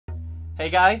Hey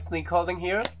guys, Nick Holden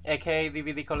here, aka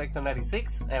DVD Collector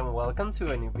 96, and welcome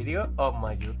to a new video of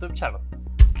my YouTube channel.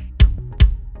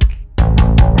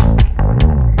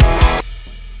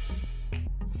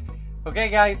 Okay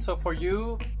guys, so for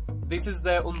you, this is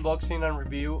the unboxing and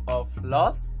review of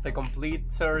Lost, the complete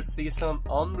third season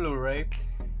on Blu-ray.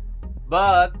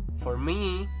 But for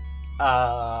me,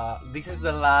 this is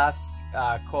the last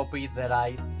copy that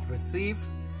I received,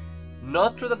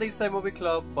 not through the Disney Movie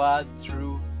Club, but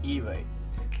through eBay.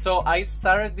 So I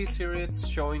started this series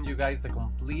showing you guys the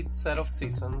complete set of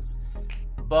seasons,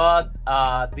 but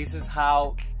this is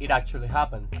how it actually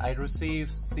happens. I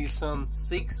received season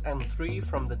 6 and 3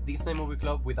 from the Disney Movie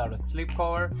Club without a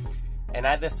slipcover, and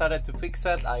I decided to fix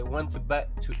it. I went to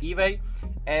eBay,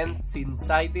 and since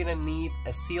I didn't need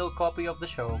a sealed copy of the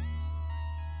show,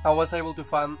 I was able to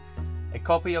find a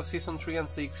copy of season 3 and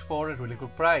 6 for a really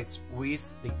good price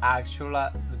with the actual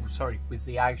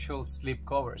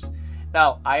slipcovers.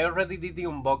 Now, I already did the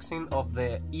unboxing of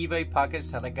the eBay package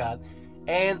that I got,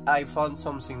 and I found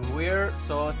something weird,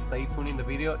 so stay tuned in the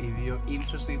video if you're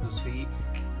interested to see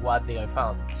what I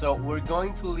found. So we're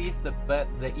going to leave the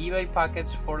eBay package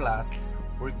for last.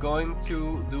 We're going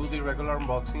to do the regular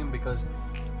unboxing because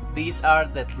these are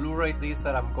the Blu-ray discs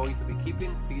that I'm going to be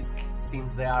keeping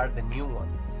since they are the new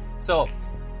ones. So,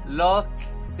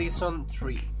 Lost Season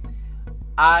 3.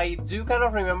 I do kind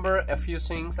of remember a few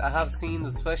things. I have seen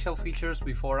the special features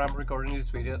before I'm recording this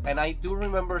video, and I do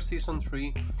remember Season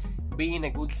 3 being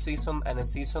a good season and a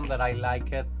season that I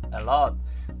liked a lot.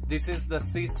 This is the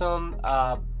season,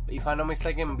 if I'm not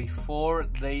mistaken, before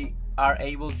they are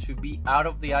able to be out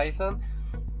of the island.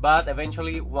 But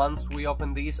eventually, once we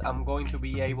open this, I'm going to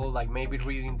be able, like, maybe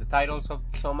reading the titles of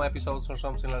some episodes or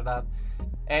something like that.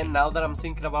 And now that I'm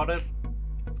thinking about it,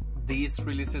 these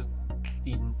releases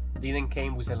didn't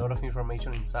came with a lot of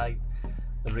information inside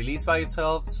the release by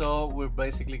itself, so we're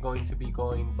basically going to be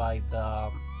going by the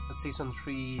season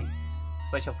 3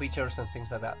 special features and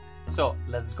things like that. So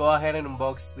let's go ahead and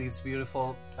unbox this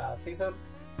beautiful season.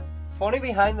 Funny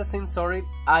behind the scenes story,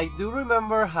 I do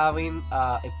remember having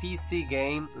a PC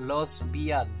game, Los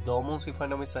Via Domos, if I'm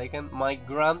not mistaken. My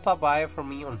grandpa bought it for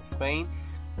me on Spain,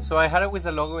 so I had it with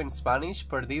the logo in Spanish,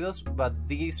 Perdidos, but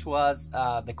this was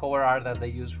the cover art that they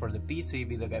used for the PC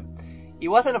video game. It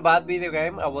wasn't a bad video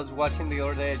game. I was watching the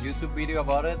other day a YouTube video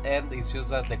about it, and it's just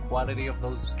that the quality of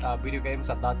those video games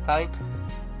at that time.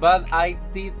 But I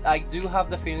do have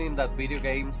the feeling that video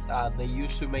games, they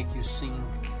used to make you sing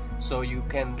so you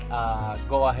can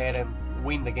go ahead and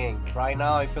win the game. Right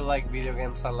now I feel like video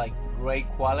games are like great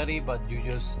quality, but you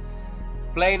just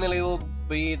playing a little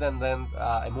bit and then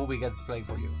a movie gets played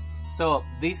for you. So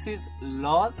this is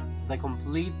Lost, the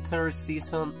complete third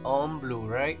season on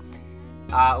Blu-ray.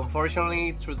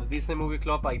 Unfortunately, through the Disney Movie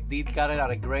Club, I did get it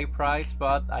at a great price,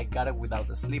 but I got it without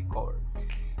the slipcover.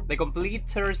 The complete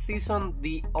third season,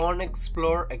 the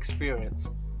Unexplored Experience.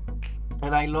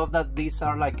 And I love that these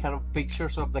are like kind of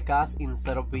pictures of the cast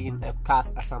instead of being a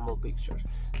cast assembled pictures.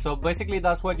 So basically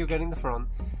that's what you get in the front.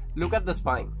 Look at the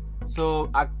spine.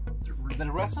 So the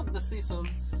rest of the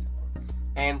seasons,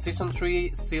 and season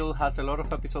 3 still has a lot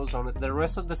of episodes on it, the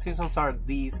rest of the seasons are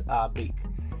these big.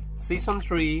 Season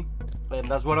 3, and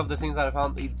that's one of the things that I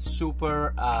found, it's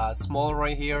super small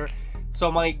right here.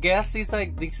 So my guess is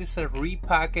like this is a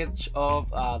repackage of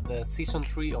the season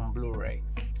 3 on Blu-ray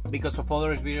because of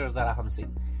other videos that I haven't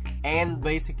seen. And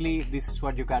basically this is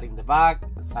what you got in the back,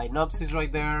 synopsis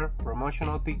right there,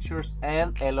 promotional pictures,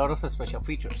 and a lot of special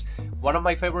features. One of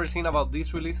my favorite things about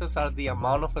these releases are the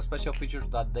amount of special features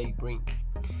that they bring.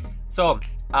 So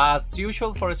as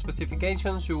usual, for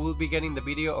specifications, you will be getting the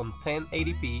video on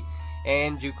 1080p,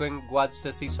 and you can watch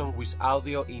the season with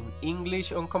audio in English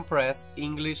uncompressed,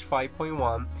 English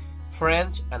 5.1,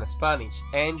 French and Spanish,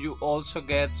 and you also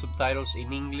get subtitles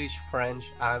in English,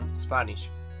 French and Spanish.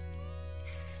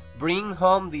 Bring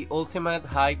home the ultimate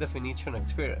high-definition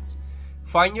experience.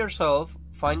 Find yourself,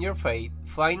 find your fate,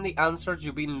 find the answers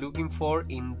you've been looking for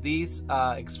in this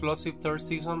explosive third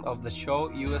season of the show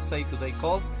USA Today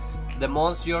calls the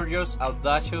most gorgeous,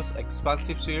 audacious,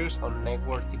 expansive series on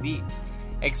network TV.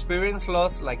 Experience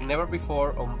Lost like never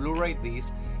before on Blu-ray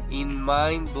disc in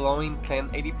mind-blowing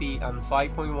 1080p and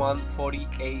 5.1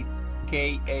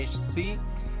 48K HC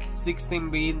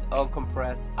 16-bit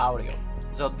uncompressed audio.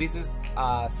 So this is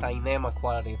cinema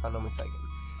quality, if I'm not mistaken.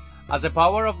 As the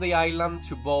power of the island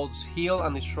to both heal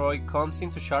and destroy comes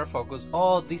into sharp focus.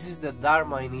 Oh, this is the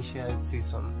Dharma initiated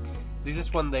season. This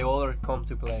is when the others come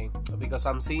to play, because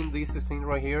I'm seeing this scene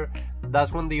right here.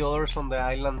 That's when the others on the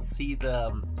island see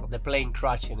the plane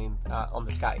crashing in on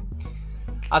the sky.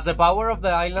 As the power of the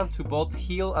island to both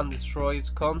heal and destroy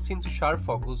comes into sharp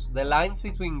focus, the lines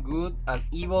between good and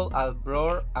evil,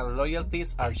 allure and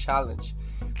loyalties are challenged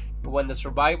when the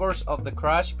survivors of the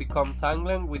crash become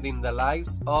tangled within the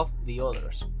lives of the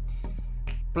others.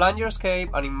 Plan your escape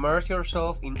and immerse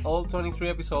yourself in all 23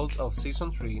 episodes of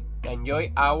Season 3.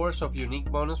 Enjoy hours of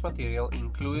unique bonus material,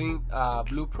 including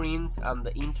blueprints and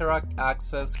the interact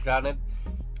access granted,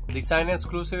 designed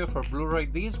exclusively for Blu-ray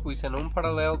Disc with an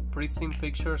unparalleled pristine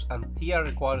pictures and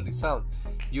theater quality sound.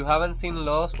 You haven't seen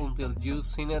Lost until you've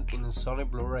seen it in Sony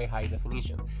Blu-ray high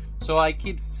definition. So I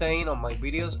keep saying on my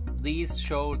videos, this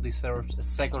show deserves a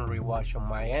second rewatch on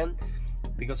my end,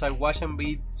 because I watched and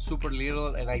be super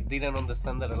little and I didn't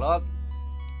understand it a lot.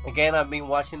 Again, I've been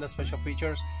watching the special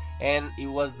features and it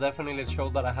was definitely a show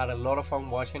that I had a lot of fun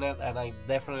watching it, and I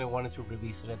definitely wanted to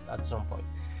revisit it at some point.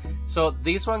 So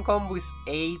this one comes with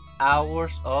 8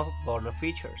 hours of bonus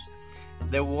features.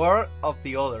 The world of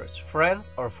the others,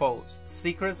 friends or foes,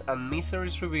 secrets and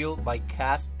mysteries revealed by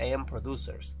cast and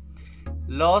producers.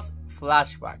 Lost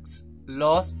flashbacks,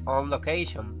 Lost on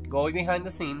location, going behind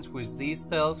the scenes with these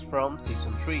tales from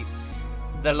Season 3.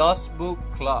 The Lost Book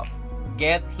Club,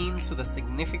 get into the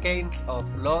significance of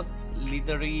Lost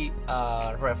literary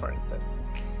references.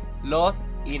 Lost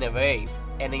in a Bay,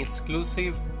 an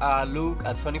exclusive look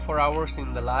at 24 hours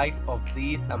in the life of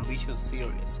this ambitious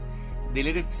series.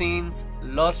 Deleted scenes,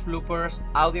 Lost bloopers,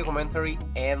 audio commentary,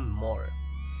 and more.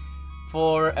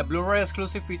 For a Blu-ray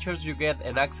exclusive features, you get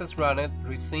an access granted,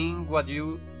 reseeing what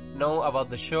you know about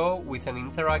the show with an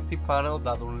interactive panel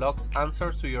that unlocks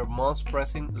answers to your most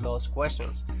pressing Lost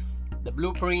questions. The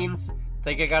blueprints,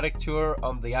 take a guided tour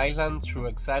on the island through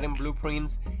exciting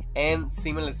blueprints and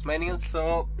seamless menus.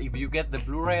 So if you get the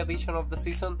Blu-ray edition of the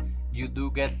season, you do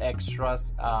get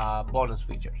extras bonus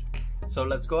features. So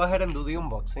let's go ahead and do the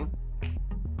unboxing.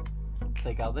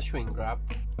 Take out the shrink wrap.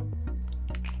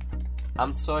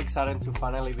 I'm so excited to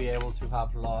finally be able to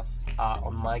have Lost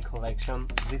on my collection.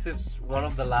 This is one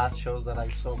of the last shows that I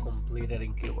saw completed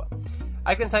in Cuba.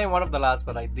 I can say one of the last,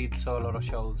 but I did saw a lot of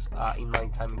shows in my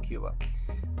time in Cuba.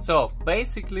 So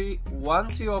basically,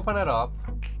 once you open it up,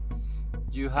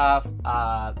 you have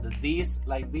the disc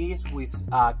like this with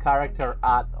character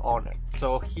art on it.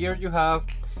 So here you have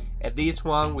a disc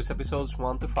one with episodes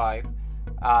 1 to 5.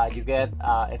 You get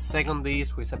a second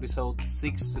disc with episodes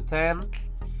 6 to 10.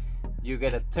 You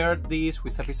get a third disc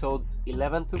with episodes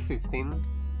 11 to 15.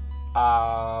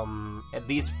 A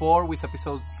disc 4 with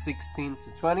episodes 16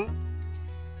 to 20.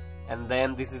 And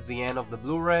then this is the end of the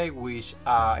Blu-ray, with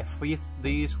a fifth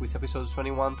disc with episodes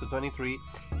 21 to 23,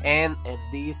 and a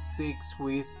disc 6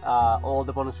 with all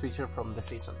the bonus features from the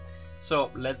season. So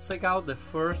let's check out the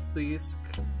first disc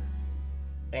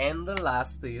and the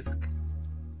last disc,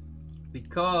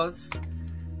 because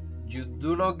you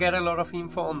do not get a lot of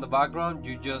info on the background,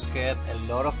 you just get a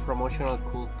lot of promotional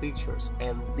cool pictures,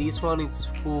 and this one is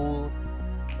full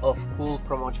of cool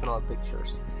promotional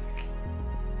pictures.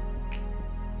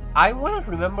 I want to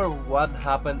remember what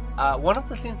happened. One of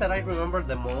the scenes that I remember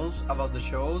the most about the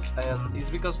shows, and it's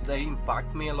because they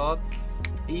impact me a lot,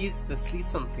 is the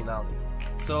season finale.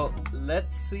 So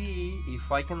let's see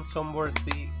if I can somewhere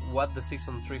see what the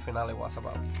season 3 finale was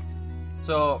about.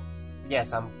 So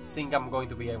yes, I think I'm going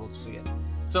to be able to see it.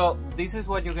 So this is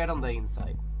what you get on the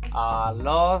inside.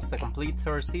 Lost, the complete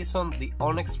third season, the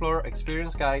Unexplored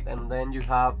Experience guide, and then you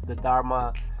have the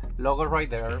Dharma logo right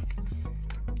there.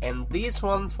 And this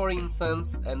one, for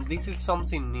instance, and this is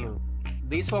something new.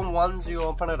 This one, once you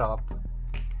open it up,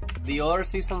 the other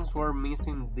seasons were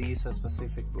missing this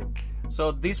specific book.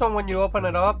 So this one, when you open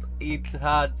it up, it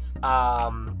has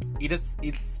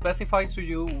it specifies to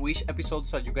you which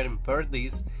episodes are you getting per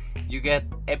disc. You get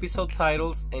episode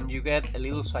titles and you get a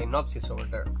little synopsis over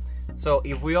there. So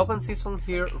if we open season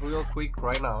here real quick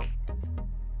right now.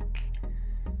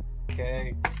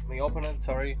 Okay, we open it,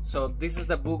 sorry. So this is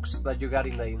the books that you got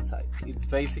in the inside. It's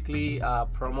basically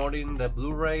promoting the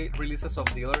Blu-ray releases of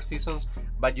the other seasons,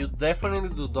 but you definitely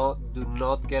do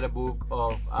not get a book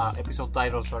of episode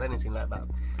titles or anything like that.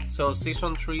 So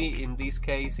season 3 in this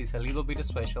case is a little bit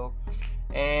special.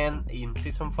 And in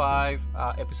season 5,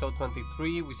 episode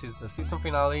 23, which is the season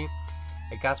finale,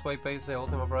 a castaway pays the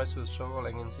ultimate price to struggle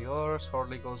against the others.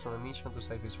 Harley goes on a mission to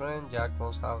save his friend. Jack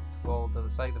knows how to go to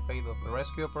decide the fate of the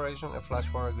rescue operation. A flash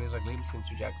forward gives a glimpse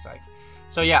into Jack's life.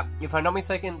 So yeah, if I'm not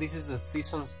mistaken, this is the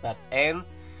seasons that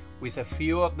ends with a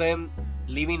few of them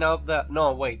leaving out the...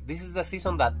 No, wait, this is the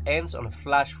season that ends on a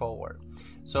flash forward.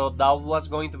 So that was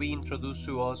going to be introduced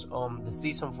to us on the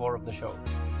season 4 of the show.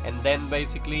 And then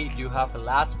basically you have a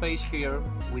last page here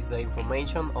with the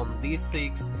information on these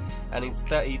 6, and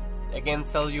again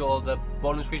tell you all the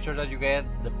bonus features that you get,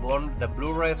 the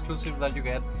Blu-ray exclusives that you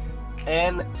get,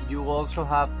 and you also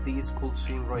have this cool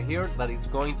scene right here that is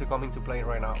going to come into play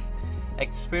right now.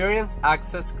 Experience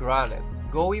access granted.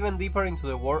 Go even deeper into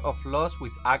the world of Lost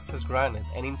with access granted,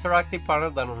 an interactive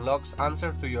panel that unlocks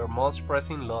answers to your most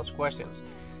pressing Lost questions.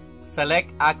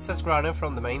 Select access granted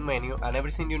from the main menu, and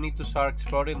everything you need to start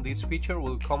exploring this feature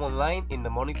will come online in the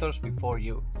monitors before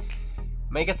you.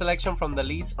 Make a selection from the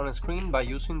list on screen by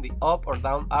using the up or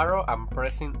down arrow and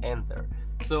pressing enter.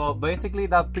 So basically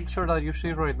that picture that you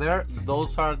see right there,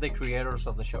 those are the creators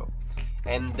of the show,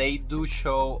 and they do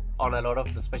show on a lot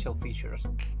of the special features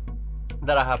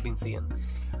that I have been seeing.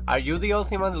 Are you the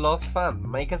ultimate Lost fan?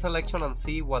 Make a selection and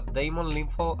see what Damon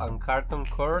Lindelof and Carlton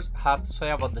Cuse have to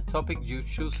say about the topic you've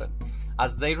chosen.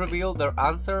 As they reveal their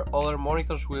answer, other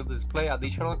monitors will display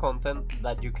additional content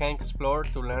that you can explore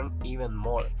to learn even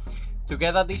more. To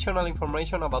get additional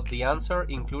information about the answer,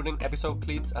 including episode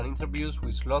clips and interviews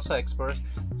with Lost experts,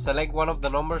 select one of the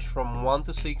numbers from 1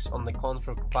 to 6 on the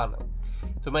control panel.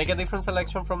 To make a different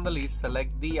selection from the list,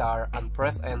 select DR and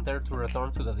press enter to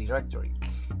return to the directory.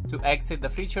 To exit the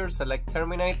feature, select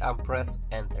terminate and press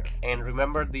enter. And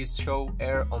remember, this show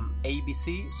aired on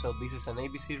ABC, so this is an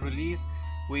ABC release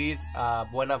with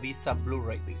Buena Vista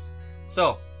Blu-ray Disc.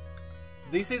 So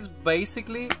this is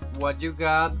basically what you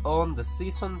got on the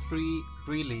season 3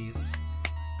 release,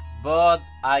 but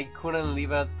I couldn't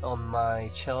leave it on my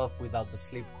shelf without the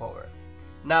slipcover.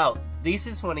 Now this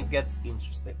is when it gets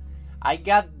interesting. I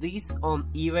got this on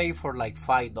eBay for like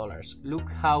 $5.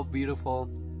 Look how beautiful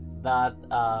that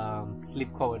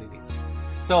slipcover it is.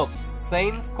 So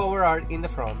same cover art in the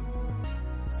front,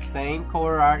 same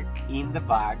cover art in the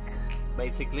back,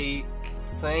 basically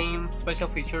same special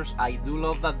features. I do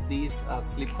love that this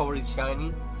slipcover is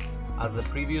shiny as the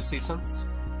previous seasons,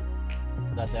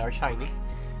 that they are shiny.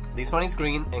 This one is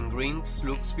green, and green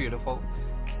looks beautiful.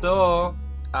 So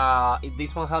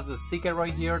this one has the sticker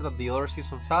right here that the other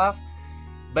seasons have.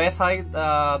 Best high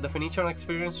definition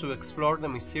experience to explore the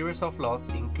mysteries of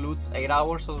Lost includes 8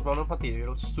 hours of bonus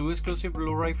materials, 2 exclusive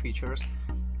Blu-ray features,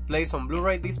 plays on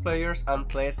Blu-ray disc players and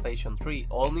PlayStation 3.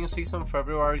 All new season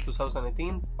February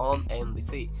 2018 on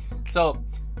NBC. So,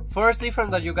 first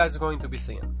difference that you guys are going to be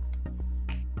seeing.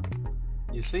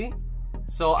 You see?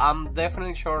 So I'm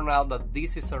definitely sure now that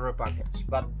this is a repackage,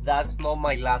 but that's not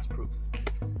my last proof.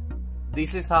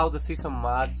 This is how the season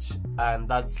match, and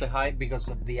that's the hype because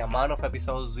of the amount of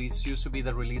episodes. These used to be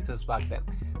the releases back then.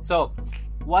 So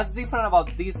what's different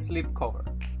about this slipcover?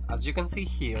 As you can see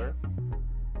here,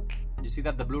 you see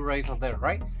that the Blu-ray is not there,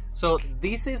 right? So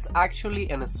this is actually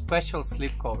a special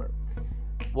slipcover.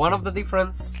 One of the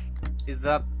difference is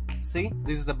that, see,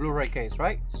 this is the Blu-ray case,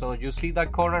 right? So you see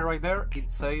that corner right there,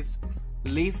 it says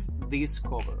leave this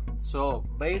cover. So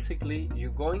basically you're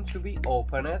going to be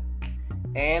open it,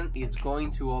 and it's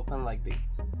going to open like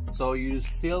this. So you're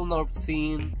still not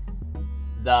seeing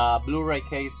the Blu-ray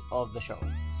case of the show.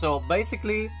 So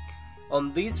basically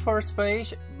on this first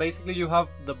page, basically you have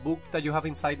the book that you have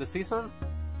inside the season,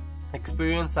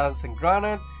 experience as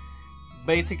granted,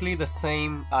 basically the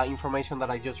same information that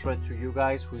I just read to you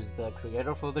guys with the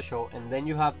creator for the show. And then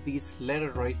you have this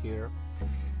letter right here,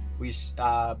 which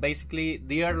basically,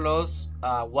 dear Lost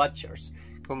watchers,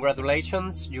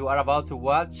 congratulations, you are about to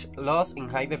watch Lost in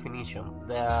high definition,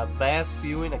 the best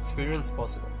viewing experience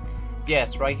possible.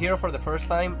 Yes, right here for the first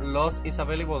time, Lost is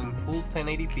available in full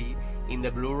 1080p in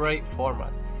the Blu-ray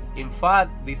format. In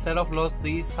fact, this set of Lost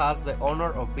discs has the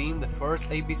honor of being the first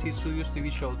ABC Studios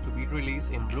TV show to be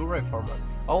released in Blu-ray format.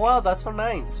 Oh wow, that's so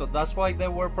nice. So that's why they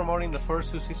were promoting the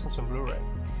first 2 seasons on Blu-ray.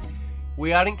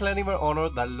 We are incredibly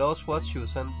honored that Lost was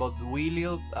chosen, but we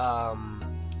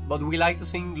like to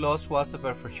think Lost was the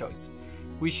perfect choice.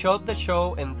 We shot the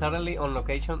show entirely on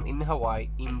location in Hawaii.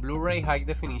 In Blu-ray high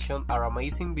definition, our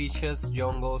amazing beaches,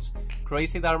 jungles,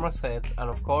 crazy Dharma sets, and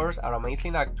of course our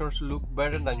amazing actors look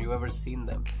better than you've ever seen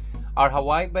them. Our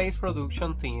Hawaii-based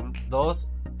production team does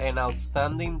an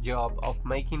outstanding job of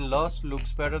making Lost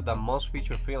looks better than most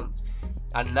feature films.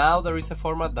 And now there is a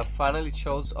format that finally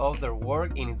shows off their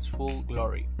work in its full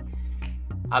glory.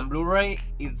 And Blu-ray,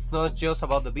 it's not just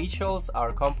about the visuals.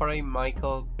 Our company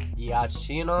Michael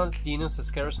Giacchino's genius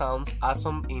scare sounds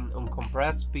awesome in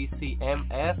uncompressed PCM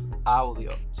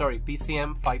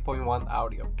 5.1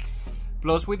 audio.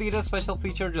 Plus we did a special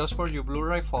feature just for you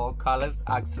Blu-ray folk called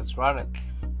Access Granted.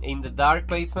 In the dark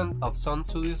basement of Sun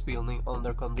Studios building,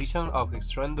 under condition of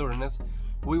extreme darkness,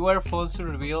 we were forced to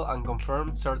reveal and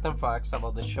confirm certain facts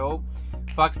about the show,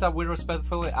 facts that we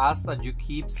respectfully ask that you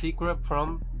keep secret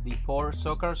from the poor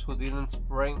suckers who didn't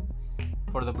spring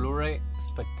for the Blu-ray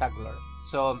spectacular.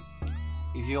 So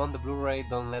if you own the Blu-ray,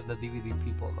 don't let the DVD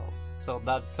people know. So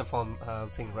that's a fun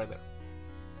thing right there.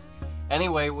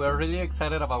 Anyway, we're really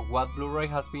excited about what Blu-ray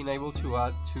has been able to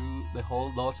add to the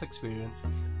whole Lost experience.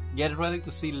 Get ready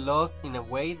to see Lost in a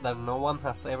way that no one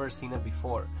has ever seen it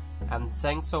before. And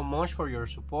thanks so much for your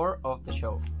support of the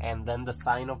show. And then the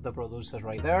sign of the producers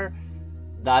right there.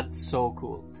 That's so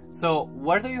cool. So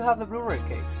where do you have the Blu-ray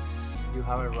case? You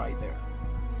have it right there.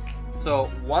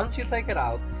 So once you take it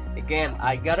out, again,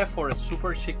 I got it for a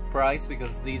super chic price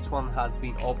because this one has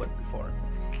been opened before.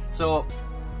 So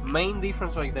main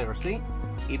difference right there, see?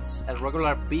 It's a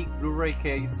regular big Blu-ray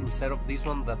case instead of this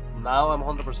one that now I'm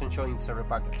 100% sure it's a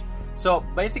repackage. So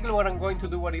basically what I'm going to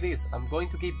do, what it is, I'm going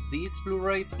to keep these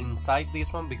Blu-rays inside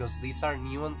this one because these are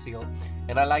new and sealed,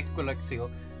 and I like to collect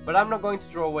seal. But I'm not going to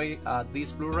throw away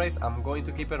these Blu-rays. I'm going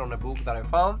to keep it on a book that I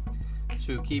found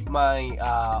to keep my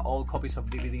old copies of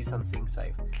DVDs and things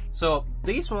safe. So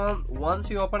this one, once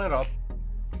you open it up,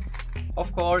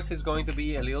 of course it's going to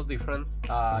be a little different.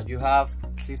 You have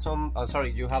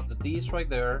you have the disc right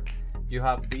there. You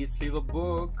have this little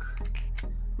book.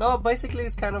 No, basically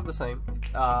it's kind of the same.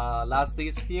 Last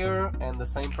disc here and the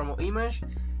same promo image,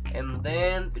 and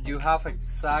then you have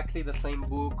exactly the same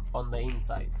book on the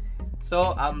inside.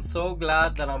 So I'm so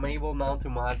glad that I'm able now to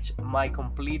match my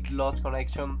complete Lost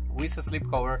connection with a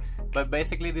slipcover, but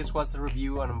basically this was a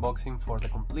review and unboxing for the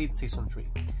complete Season 3.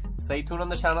 Stay tuned on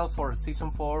the channel for Season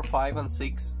 4, 5 and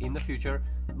 6 in the future,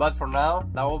 but for now,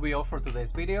 that will be all for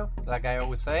today's video. Like I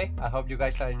always say, I hope you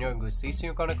guys are enjoying this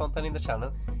season kind of content in the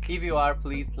channel. If you are,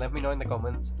 please let me know in the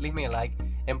comments, leave me a like,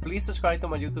 and please subscribe to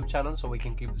my YouTube channel so we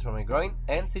can keep this from growing,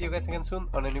 and see you guys again soon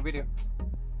on a new video.